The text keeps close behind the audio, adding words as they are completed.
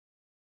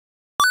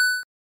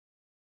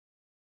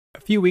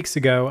few weeks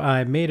ago,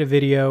 I made a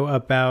video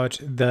about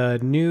the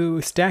new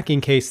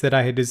stacking case that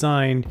I had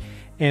designed,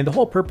 and the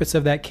whole purpose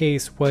of that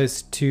case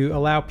was to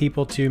allow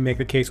people to make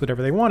the case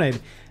whatever they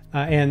wanted.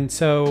 And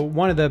so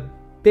one of the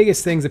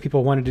biggest things that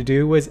people wanted to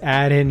do was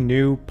add in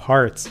new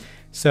parts.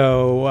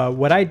 So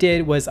what I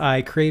did was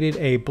I created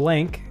a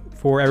blank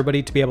for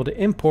everybody to be able to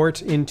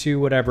import into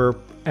whatever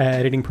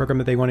editing program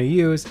that they want to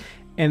use,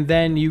 and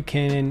then you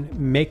can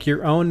make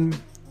your own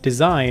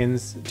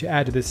designs to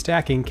add to the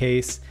stacking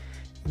case.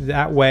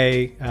 That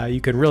way you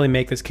can really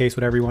make this case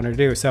whatever you want to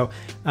do. So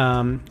what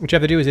you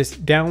have to do is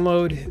just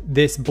download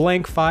this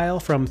blank file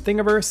from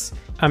Thingiverse.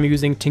 I'm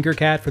using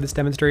Tinkercad for this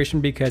demonstration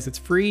because it's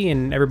free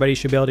and everybody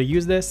should be able to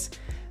use this.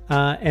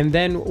 And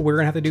then what we're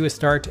gonna have to do is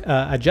start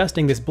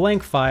adjusting this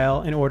blank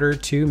file in order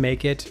to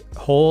make it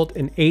hold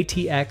an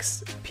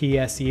ATX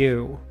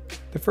PSU.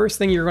 The first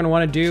thing you're going to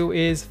want to do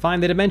is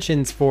find the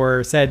dimensions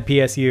for said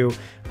PSU.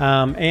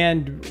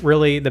 And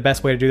really the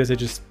best way to do this is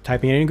just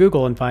typing it in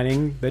Google and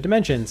finding the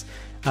dimensions.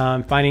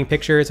 Finding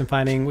pictures and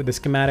finding the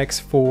schematics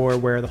for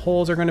where the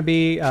holes are going to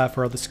be,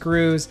 for all the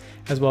screws,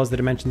 as well as the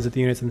dimensions of the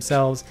units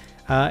themselves.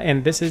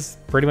 And this is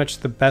pretty much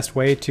the best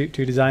way to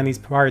design these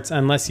parts,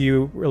 unless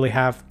you really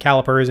have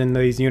calipers in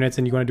these units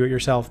and you want to do it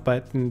yourself,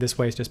 but this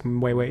way is just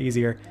way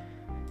easier.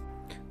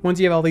 Once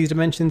you have all these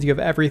dimensions, you have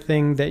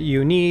everything that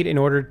you need in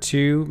order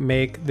to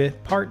make the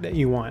part that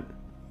you want.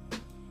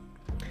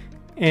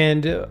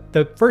 And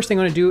the first thing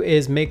I want to do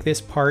is make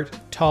this part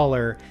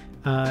taller.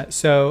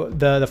 So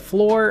the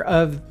floor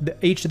of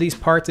each of these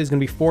parts is going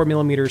to be 4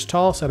 millimeters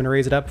tall, so I'm going to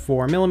raise it up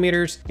 4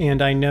 millimeters.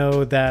 And I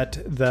know that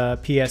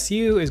the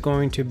PSU is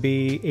going to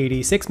be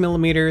 86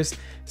 millimeters,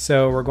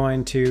 so we're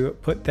going to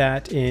put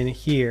that in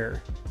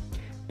here.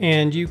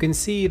 And you can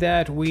see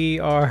that we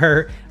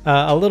are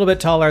a little bit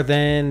taller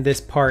than this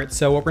part.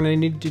 So what we're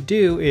going to need to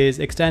do is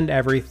extend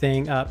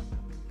everything up.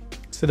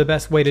 So the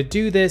best way to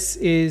do this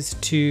is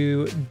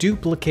to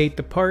duplicate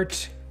the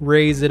part,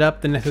 raise it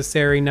up the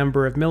necessary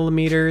number of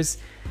millimeters,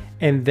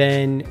 and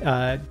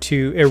then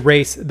to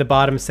erase the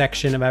bottom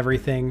section of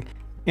everything.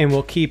 And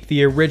we'll keep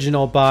the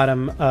original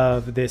bottom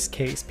of this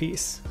case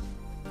piece.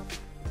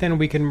 Then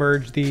we can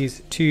merge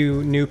these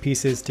two new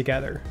pieces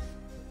together.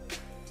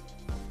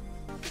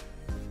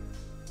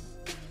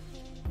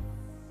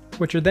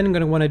 What you're then going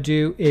to want to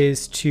do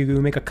is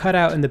to make a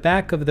cutout in the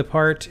back of the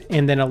part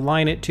and then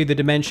align it to the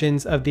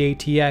dimensions of the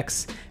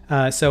ATX.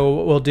 So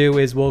what we'll do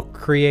is we'll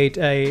create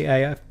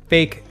a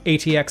fake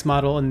ATX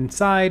model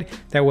inside.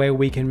 That way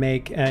we can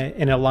make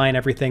and align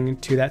everything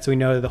to that so we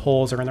know that the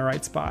holes are in the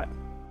right spot.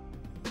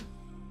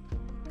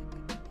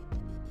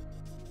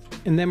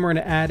 And then we're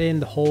going to add in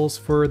the holes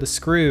for the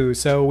screws.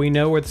 So we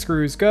know where the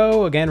screws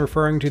go, again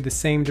referring to the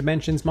same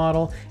dimensions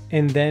model,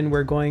 and then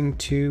we're going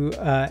to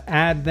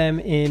add them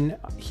in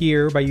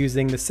here by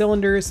using the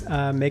cylinders,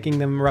 making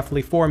them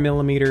roughly 4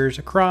 millimeters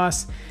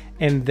across,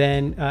 and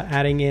then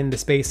adding in the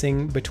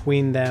spacing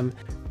between them.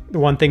 The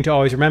one thing to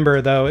always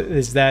remember though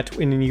is that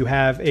when you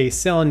have a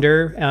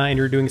cylinder and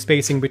you're doing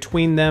spacing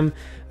between them,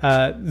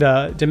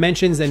 the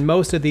dimensions in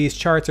most of these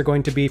charts are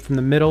going to be from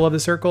the middle of the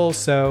circle.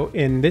 So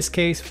in this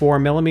case, 4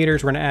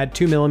 millimeters, we're going to add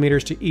 2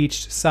 millimeters to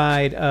each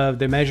side of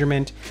the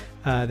measurement.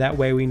 That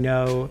way we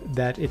know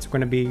that it's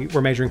going to be, we're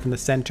measuring from the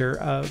center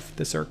of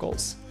the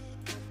circles.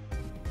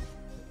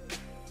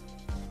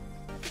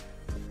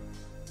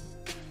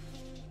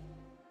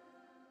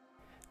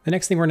 The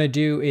next thing we're going to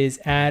do is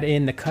add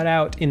in the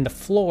cutout in the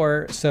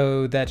floor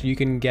so that you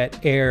can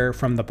get air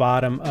from the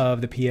bottom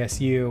of the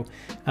PSU.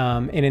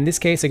 And in this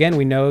case, again,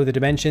 we know the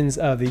dimensions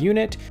of the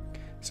unit,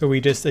 so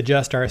we just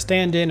adjust our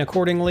stand-in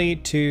accordingly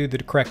to the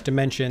correct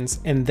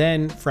dimensions. And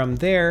then from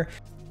there,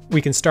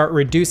 we can start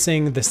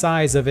reducing the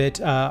size of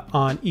it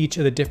on each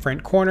of the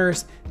different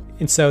corners,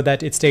 and so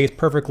that it stays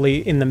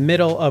perfectly in the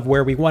middle of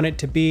where we want it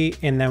to be,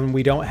 and then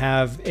we don't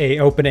have an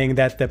opening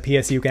that the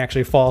PSU can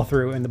actually fall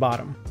through in the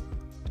bottom.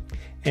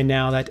 And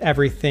now that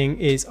everything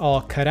is all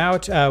cut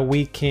out,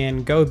 we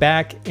can go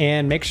back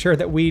and make sure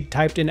that we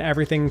typed in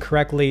everything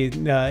correctly.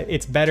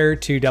 It's better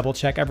to double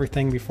check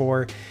everything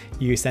before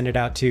you send it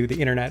out to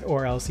the internet,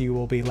 or else you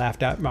will be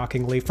laughed at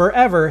mockingly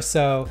forever.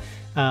 So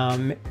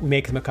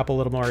make them a couple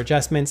little more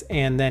adjustments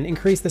and then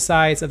increase the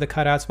size of the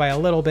cutouts by a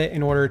little bit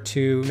in order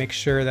to make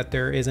sure that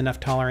there is enough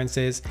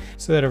tolerances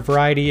so that a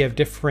variety of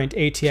different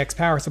ATX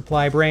power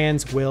supply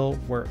brands will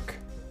work.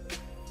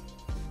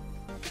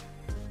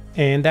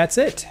 And that's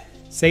it.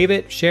 Save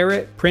it, share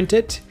it, print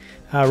it.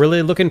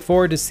 Really looking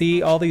forward to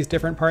see all these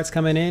different parts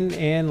coming in,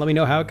 and let me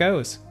know how it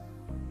goes.